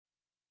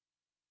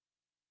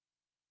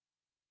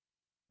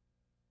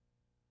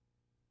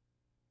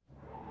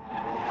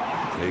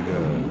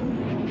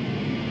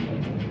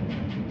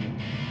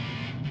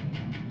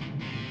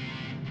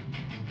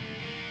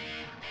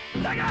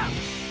Sega!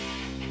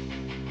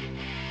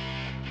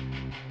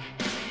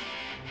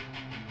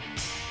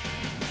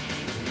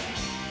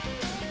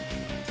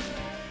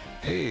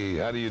 Hey,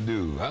 how do you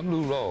do? I'm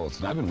Lou Rawls,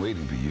 and I've been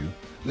waiting for you.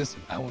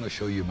 Listen, I want to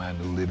show you my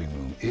new living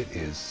room. It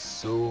is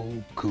so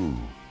cool.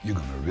 You're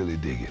going to really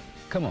dig it.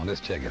 Come on, let's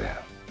check it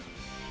out.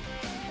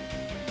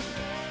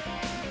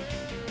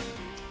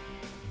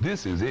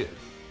 This is it.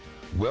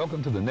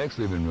 Welcome to the next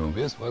living room.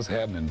 It's what's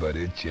happening,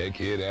 buddy.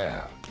 Check it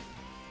out.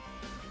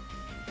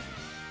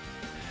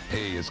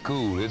 Hey, it's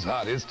cool, it's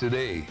hot, it's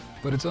today,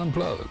 but it's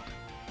unplugged.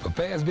 For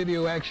fast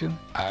video action,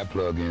 I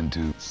plug into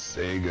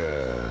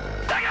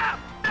Sega. Sega!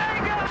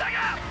 Sega!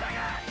 Sega!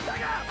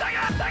 Sega!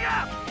 Sega!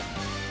 Sega!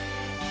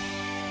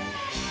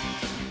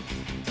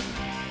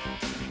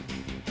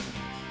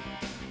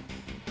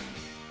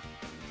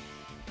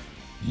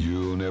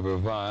 You'll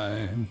never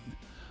find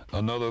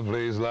another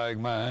place like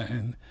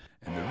mine.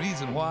 And the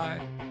reason why?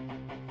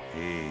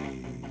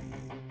 Hey,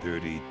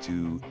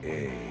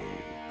 32X.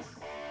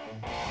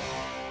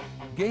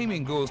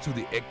 Gaming goes to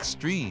the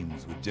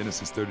extremes with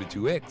Genesis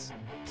 32X.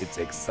 It's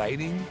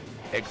exciting,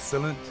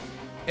 excellent,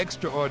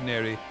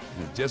 extraordinary,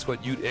 and it's just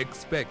what you'd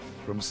expect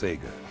from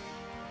Sega.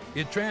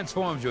 It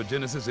transforms your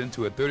Genesis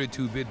into a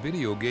 32-bit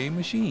video game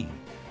machine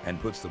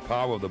and puts the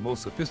power of the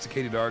most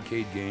sophisticated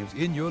arcade games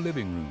in your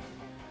living room.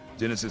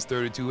 Genesis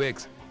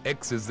 32X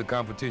X's the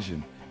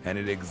competition, and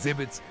it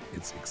exhibits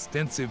its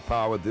extensive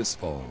power this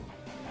fall.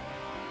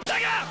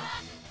 Sega!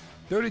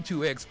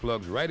 32X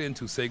plugs right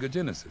into Sega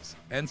Genesis,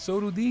 and so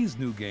do these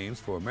new games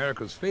for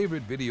America's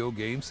favorite video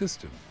game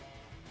system.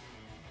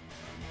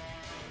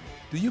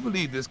 Do you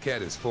believe this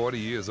cat is 40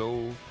 years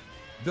old?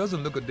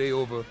 Doesn't look a day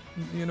over,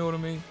 you know what I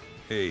mean?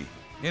 Hey,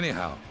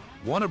 anyhow,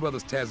 Warner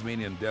Brothers'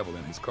 Tasmanian Devil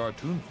and his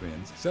cartoon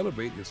friends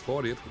celebrate his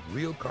 40th with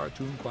real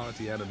cartoon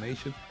quality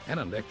animation and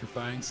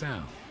electrifying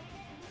sound.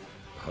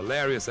 A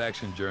hilarious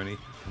action journey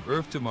from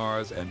Earth to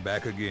Mars and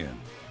back again.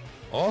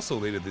 Also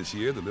later this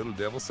year, the Little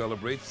Devil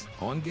celebrates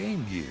on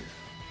Game Gear.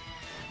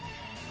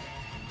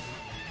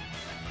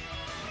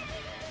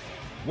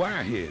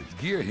 Wireheads,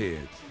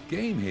 gearheads,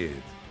 game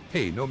heads.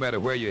 Hey, no matter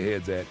where your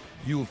head's at,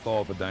 you'll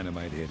fall for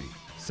Dynamite Eddie.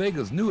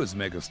 Sega's newest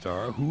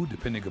megastar who,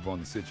 depending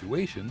upon the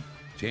situation,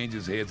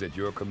 changes heads at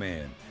your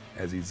command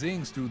as he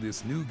zings through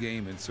this new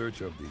game in search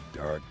of the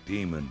Dark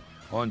Demon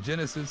on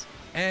Genesis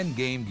and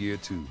Game Gear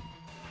 2.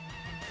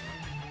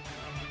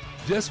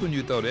 Just when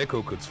you thought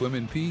Echo could swim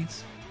in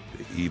peace,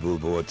 the evil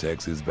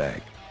vortex is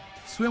back.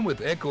 Swim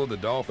with Echo the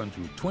Dolphin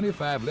through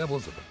 25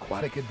 levels of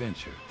aquatic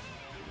adventure.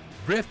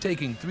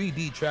 Breathtaking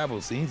 3D travel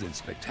scenes and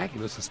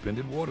spectacular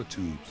suspended water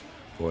tubes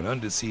for an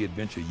undersea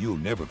adventure you'll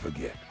never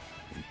forget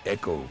in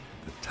Echo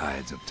the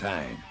Tides of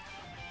Time.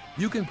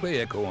 You can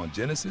play Echo on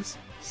Genesis,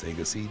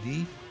 Sega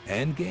CD,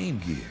 and Game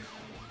Gear.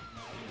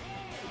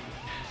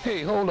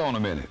 Hey, hold on a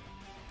minute.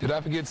 Did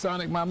I forget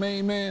Sonic, my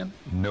main man?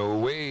 No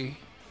way.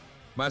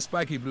 My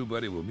spiky blue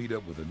buddy will meet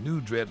up with a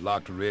new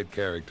dreadlocked red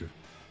character,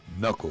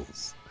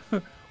 Knuckles.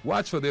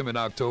 Watch for them in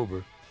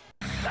October.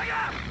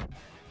 Sega!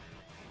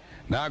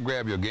 Now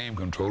grab your game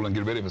controller and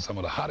get ready for some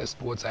of the hottest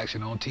sports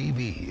action on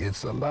TV.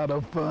 It's a lot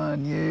of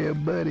fun, yeah,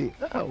 buddy.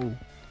 Oh,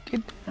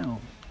 get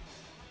down.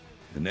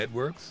 The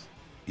networks?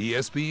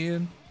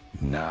 ESPN?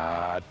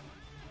 Not.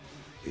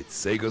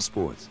 It's Sega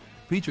Sports,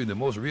 featuring the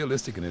most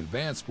realistic and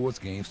advanced sports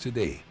games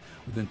today,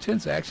 with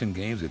intense action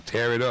games that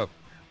tear it up,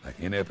 like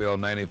NFL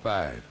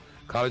 95,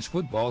 college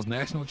football's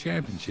national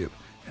championship,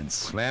 and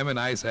slam and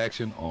ice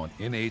action on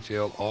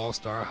NHL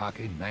All-Star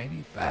Hockey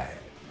 95.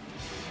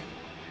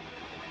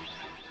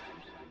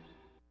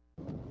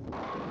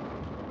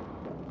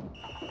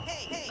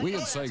 We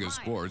at Sega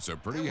Sports are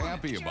pretty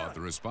happy about the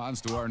response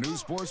to our new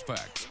sports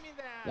packs.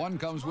 One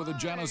comes with a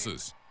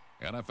Genesis,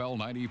 NFL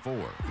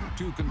 94,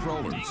 2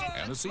 controllers,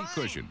 and a seat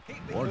cushion.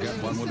 Or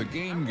get one with a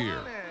Game Gear,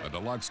 a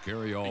deluxe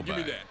carry-all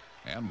bag,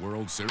 and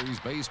World Series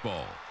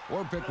Baseball.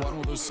 Or pick one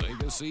with a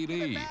Sega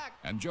CD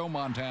and Joe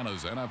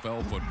Montana's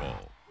NFL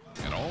Football.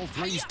 And all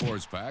 3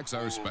 sports packs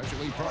are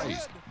specially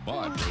priced,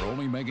 but we're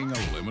only making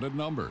a limited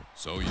number,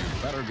 so you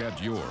better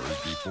get yours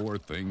before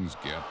things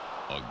get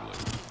ugly.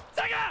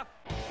 Sega!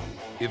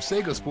 If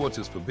Sega Sports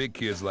is for big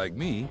kids like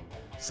me,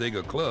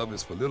 Sega Club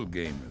is for little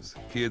gamers,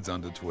 kids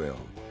under 12.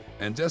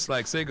 And just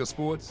like Sega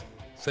Sports,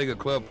 Sega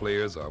Club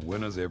players are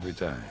winners every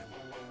time.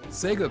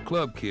 Sega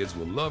Club kids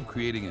will love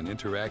creating and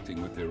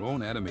interacting with their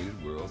own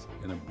animated worlds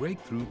in a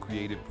breakthrough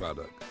creative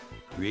product,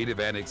 Creative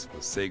Annex for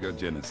Sega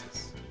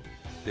Genesis.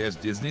 There's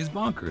Disney's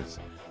Bonkers,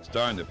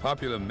 starring the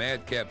popular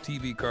Madcap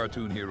TV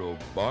cartoon hero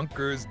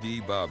Bonkers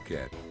D.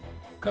 Bobcat,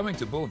 coming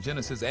to both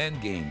Genesis and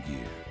Game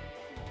Gear.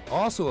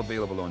 Also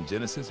available on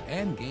Genesis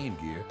and Game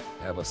Gear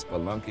have a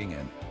spelunking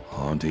and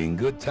haunting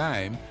good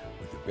time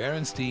with the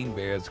Berenstein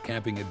Bears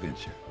Camping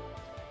Adventure.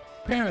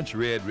 Parents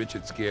read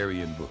Richard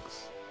Scarry in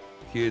books.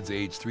 Kids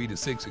aged 3 to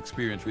 6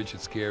 experience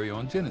Richard Scarry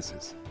on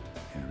Genesis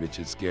and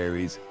Richard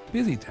Scarry's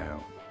Busy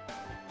Town.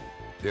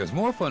 There's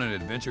more fun and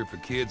adventure for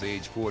kids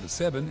aged 4 to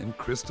 7 in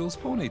Crystal's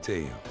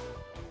Ponytail.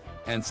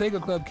 And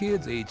Sega Club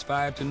kids aged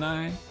 5 to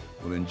 9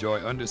 will enjoy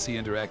undersea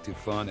interactive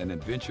fun and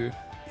adventure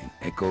in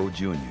Echo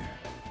Jr.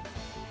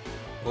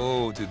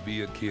 Oh, to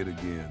be a kid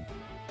again.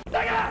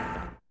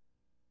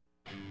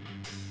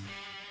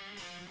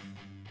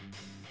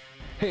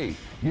 Hey,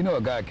 you know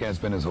a guy can't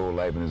spend his whole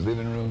life in his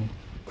living room?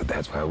 But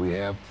that's why we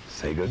have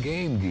Sega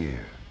Game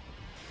Gear.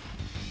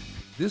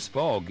 This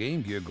fall,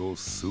 Game Gear goes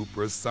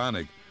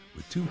supersonic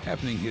with 2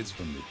 happening hits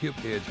from the hip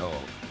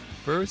hedgehog.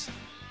 First,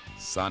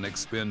 Sonic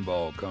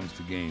Spinball comes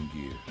to Game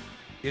Gear.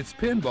 It's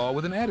pinball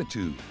with an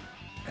attitude,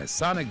 as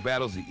Sonic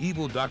battles the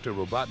evil Dr.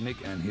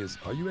 Robotnik and his,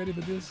 are you ready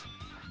for this?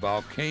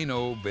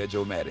 Volcano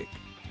Veg-O-Matic.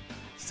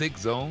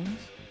 6 zones,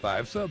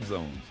 5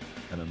 subzones,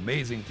 an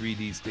amazing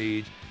 3D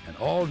stage, an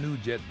all-new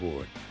jet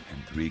board,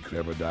 and 3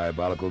 clever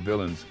diabolical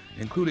villains,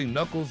 including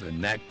Knuckles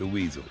and Knack the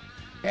Weasel.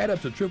 Add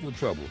up to Triple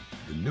Trouble,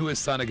 the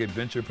newest Sonic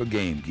adventure for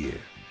Game Gear.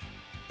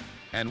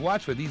 And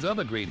watch for these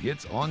other great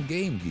hits on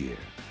Game Gear.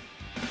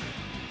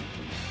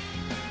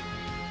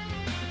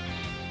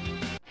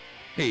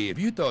 Hey, if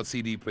you thought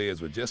CD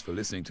players were just for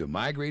listening to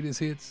my greatest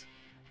hits,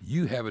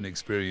 you haven't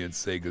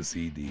experienced Sega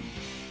CD.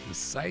 The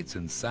sights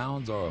and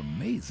sounds are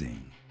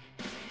amazing.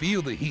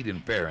 Feel the heat in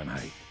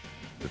Fahrenheit.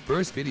 The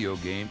first video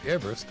game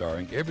ever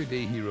starring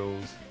everyday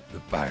heroes, the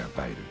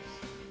firefighters.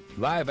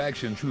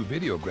 Live-action true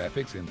video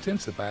graphics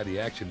intensify the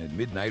action in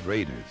Midnight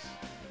Raiders.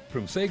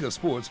 From Sega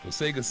Sports for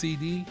Sega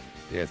CD,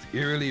 there's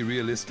eerily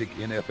realistic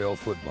NFL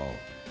football,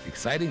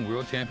 exciting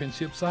World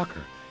Championship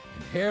soccer,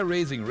 and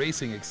hair-raising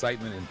racing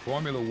excitement in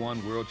Formula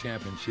One World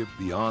Championship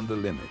Beyond the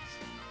Limits.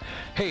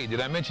 Hey,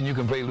 did I mention you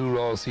can play Lou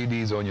Rawls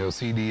CDs on your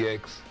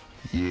CDX?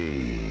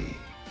 Yay.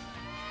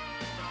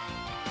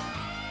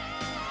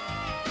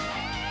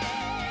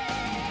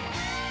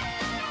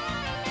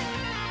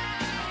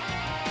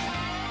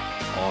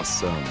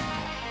 Awesome.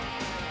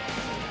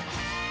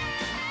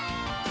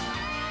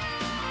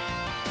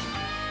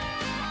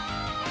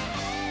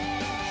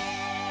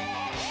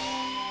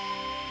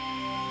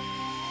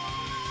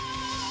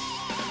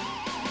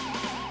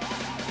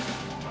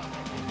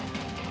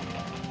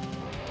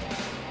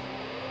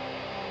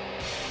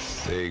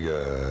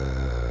 Sega.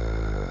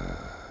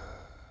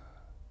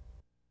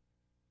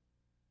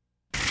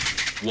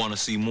 Want to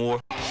see more?